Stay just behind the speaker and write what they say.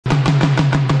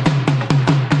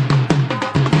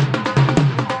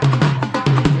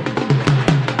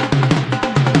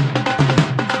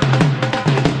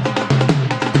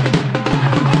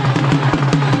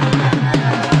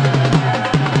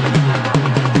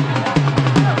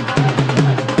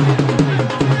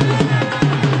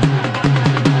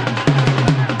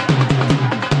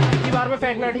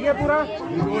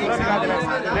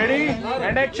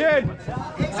Action.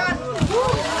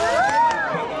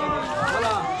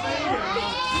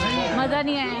 मजा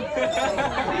नहीं आया,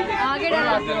 आगे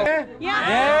डाला।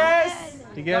 यस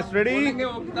ठीक है, रेडी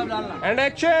एंड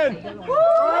एक्शन।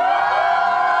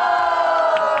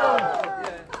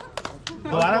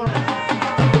 दोबारा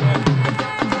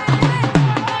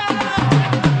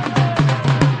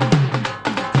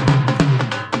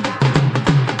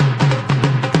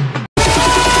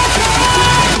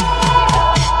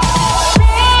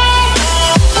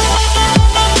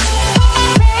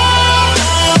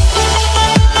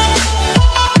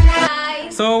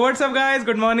WhatsApp guys,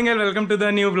 good morning and welcome to the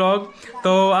new blog.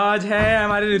 तो आज है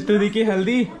हमारी ऋतु दी की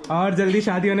हल्दी और जल्दी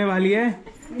शादी होने वाली है।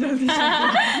 जल्दी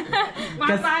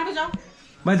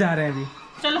बस जा रहे हैं अभी।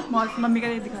 चलो मम्मी का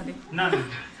दिखा दे ना।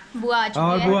 बुआ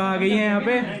और बुआ आ गई है यहाँ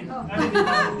पे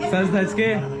सज धज के।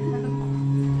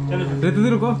 ऋतु दी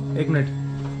रुको एक मिनट।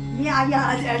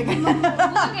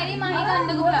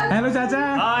 हेलो चाचा।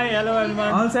 Hi hello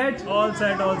everyone. All set all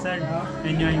set all set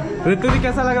enjoying. ऋतु दी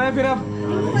कैसा लग रहा है फिर अब?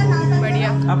 बढ़िया।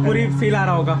 अब पूरी फील आ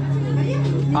रहा होगा।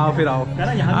 आओ फिर आओ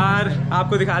और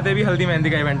आपको दिखाते हैं भी हल्दी मेहंदी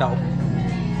का इवेंट। आओ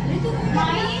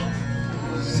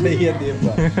सही है देव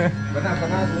का। बना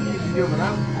बना वीडियो बना।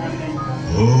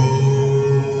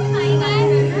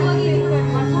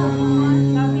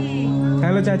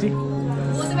 हेलो चाची।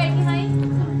 वो तो बैठी भाई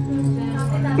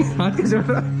हाथ कैसे बढ़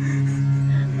रहा?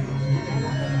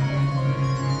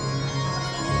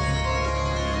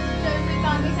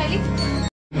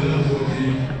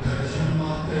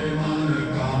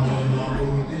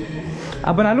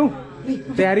 अब बना लूं?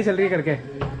 तैयारी चल रही है करके।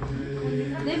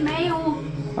 मैं ही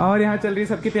हूँ। और यहाँ चल रही है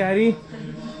सबकी तैयारी,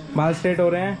 बाल स्ट्रेट हो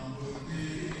रहे हैं।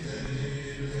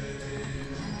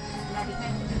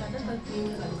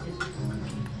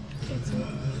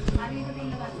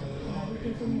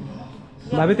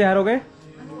 भाभी तैयार हो गए?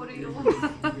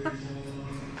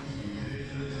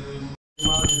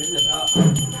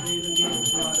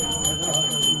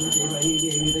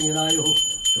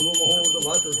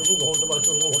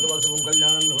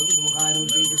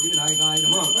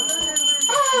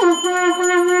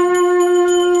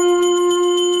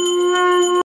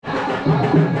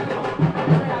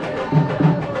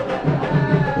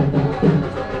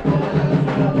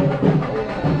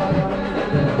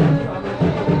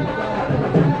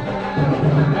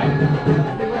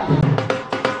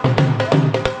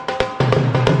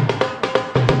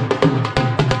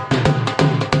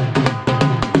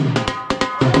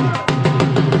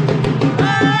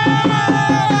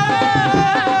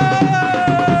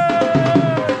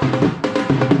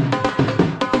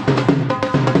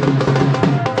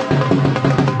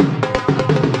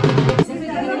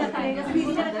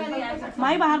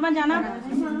 भाई बाहर मत जाना।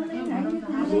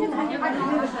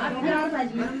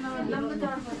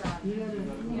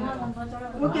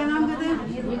 वो क्या नाम कहते हैं?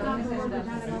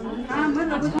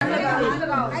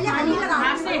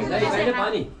 पहले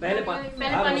पानी पहले पानी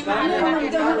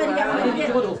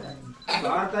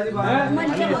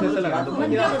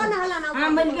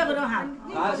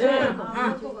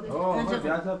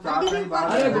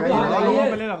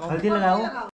हल्दी लगाओ।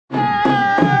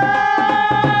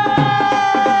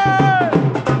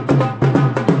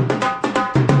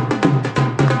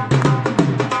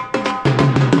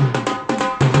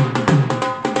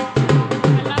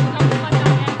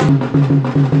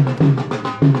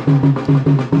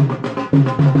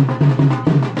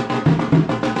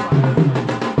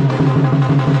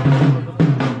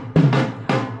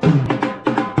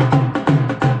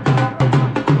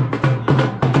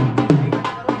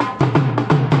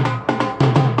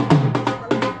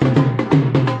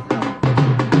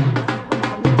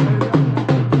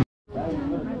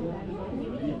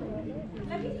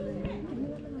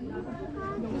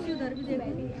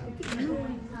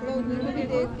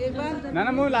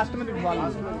 ना वो लास्ट में दिखवा लो।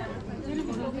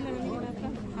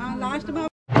 हाँ लास्ट में।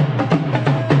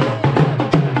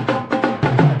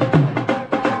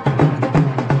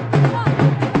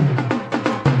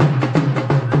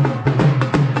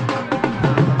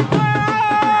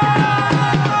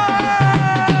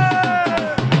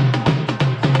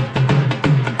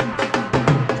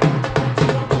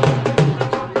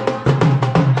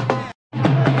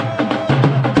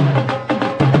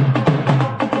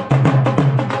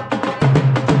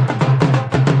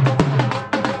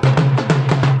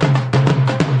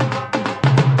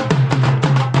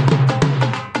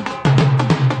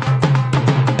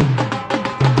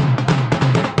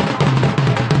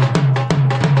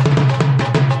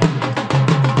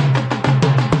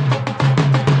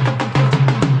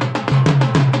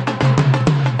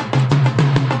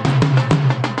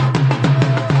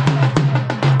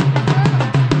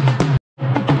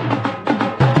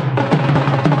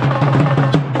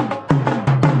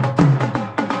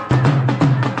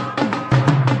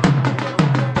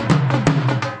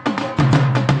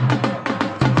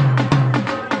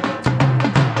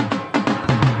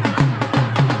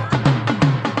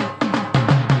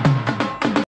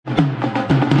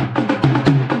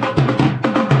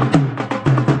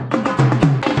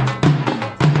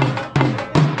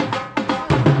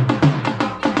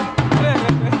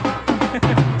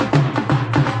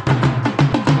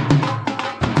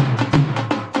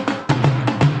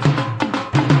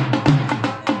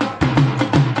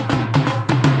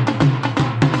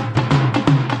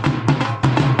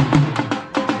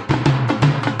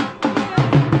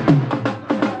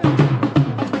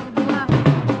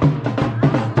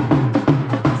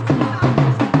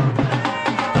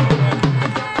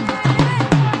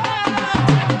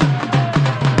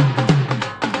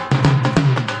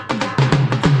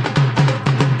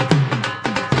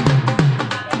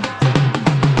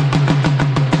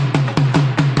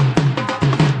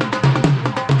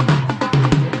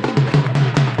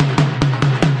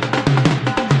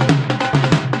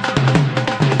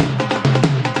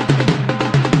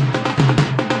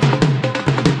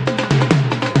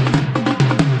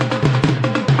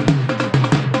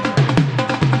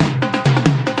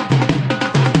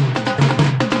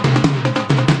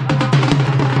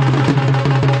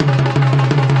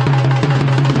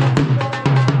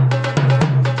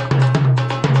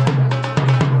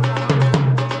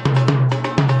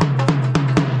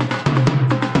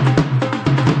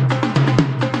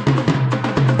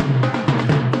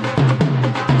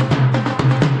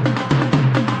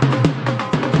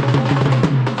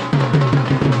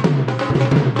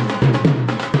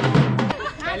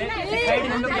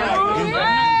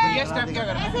 ये स्टेप क्या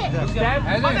करना है?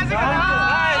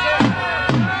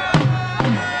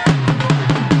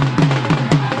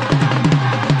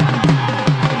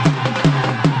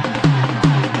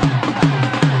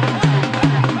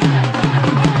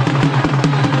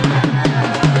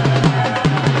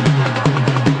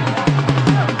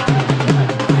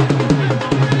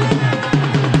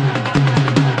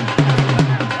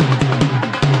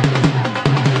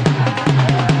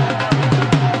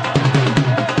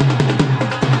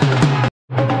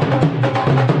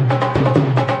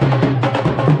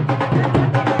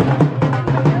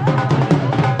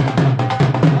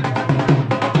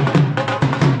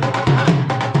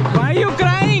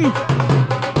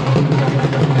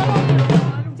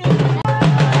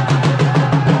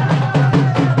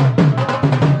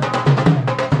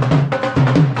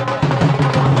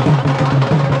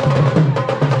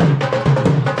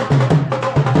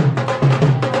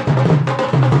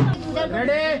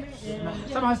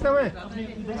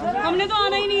 हमने तो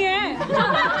आना ही नहीं है।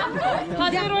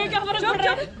 रोए क्या फर्क पड़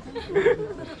रहा है?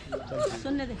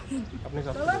 सुनने दे। एक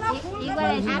बार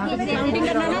एडिटिंग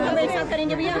करना ना तो एक साथ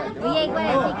करेंगे भैया। भैया एक बार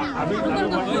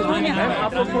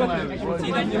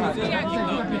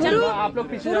चलो आप लोग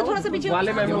पीछे थोड़ा सा पीछे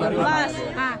वाले में बस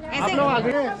हाँ ऐसे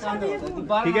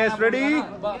ठीक है रेडी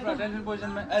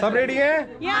सब रेडी है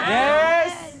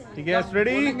यस ठीक है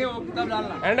रेडी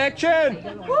एंड एक्शन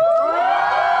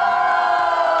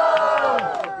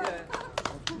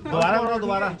दोबारा करो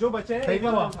दोबारा जो बचे सही में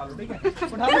हुआ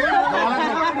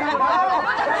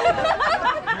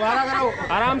दोबारा करो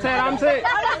आराम से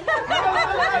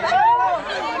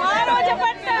मारो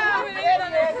झपट्टा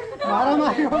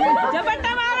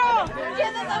मारो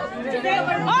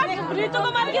रीतू को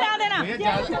मत गिरा देना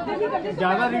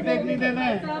ज्यादा रिटेक नहीं देना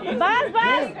है बस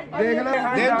देख लो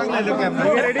देख तुम ले लो कैमरा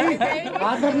रेडी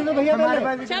हाथ धर लो भैया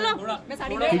चलो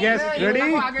ठीक है रेडी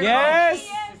यस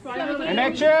एंड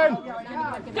एक्शन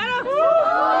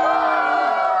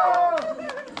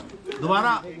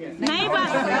दोबारा नहीं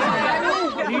बस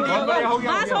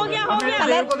हो गया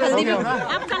कलर हल्दी में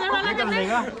अब कलर वाला कर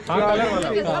देगा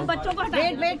अब बच्चों को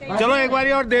वेट चलो एक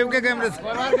बारी और देव के कैमरे से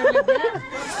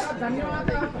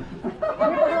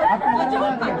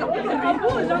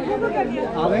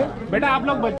बेटा आप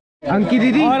लोग अंकी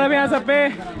दीदी और अब यहाँ सब पे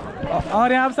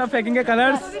और यहाँ सब फेंकेंगे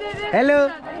कलर्स हेलो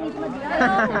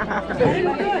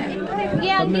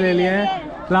सबने ले लिए हैं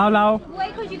लाओ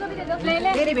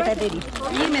तेरी बेटा तेरी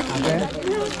ये मैं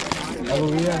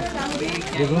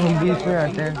देखो हम बीच में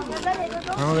आते हैं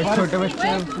हमारे छोटे बच्चे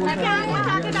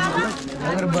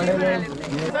अगर बड़े लोग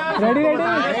रेडी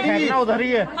फेंकना उधर ही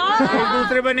है एक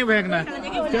दूसरे पे नहीं फेंकना है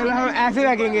चलो हम ऐसे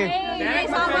फेंकेंगे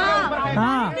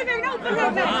हाँ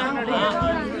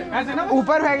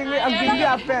ऊपर फेंकेंगे अंकित भी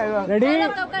आप पे आएगा रेडी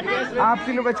आप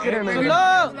तीनों बच के रहना होली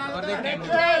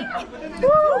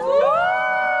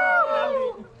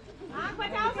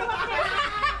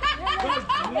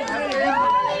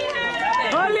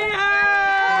है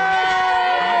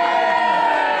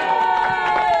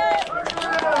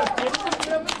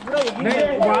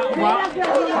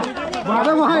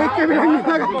वहाँ एक के भी रंग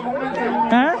लगा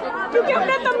हैं क्योंकि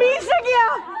हमने तमीज से किया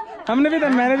हमने भी तो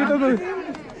मैंने भी तो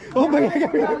ओ भैया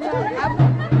क्या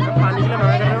पानी के लिए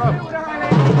मना कर रहे हो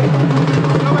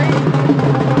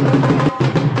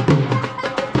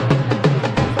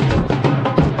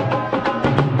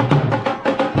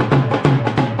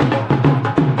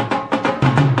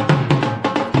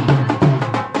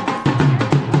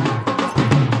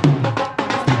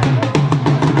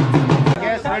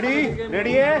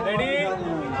रेडी है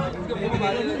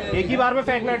एक ही बार में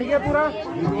फेंकना ठीक है पूरा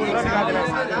दिखा देना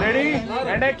रेडी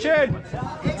एंड एक्शन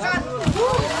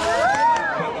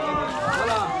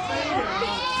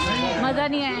मजा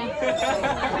नहीं आया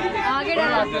आगे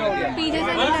डाला पीछे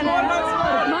से नहीं डाला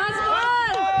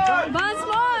बस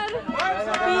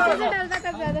पीछे से डालता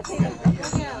कर ज्यादा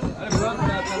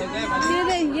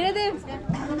सही ये दे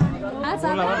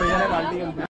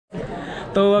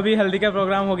तो अभी हल्दी का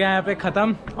प्रोग्राम हो गया यहाँ पे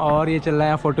ख़त्म और ये चल रहा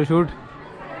है फोटोशूट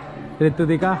ऋतु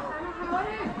दी का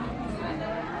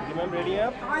रेडी है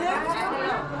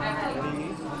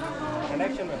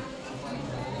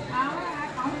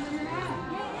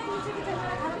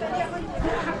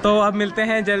तो अब मिलते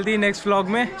हैं जल्दी नेक्स्ट व्लॉग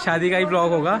में शादी का ही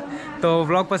व्लॉग होगा तो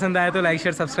व्लॉग पसंद आए तो लाइक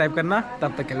शेयर सब्सक्राइब करना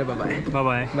तब तक के लिए बाय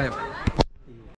बाय।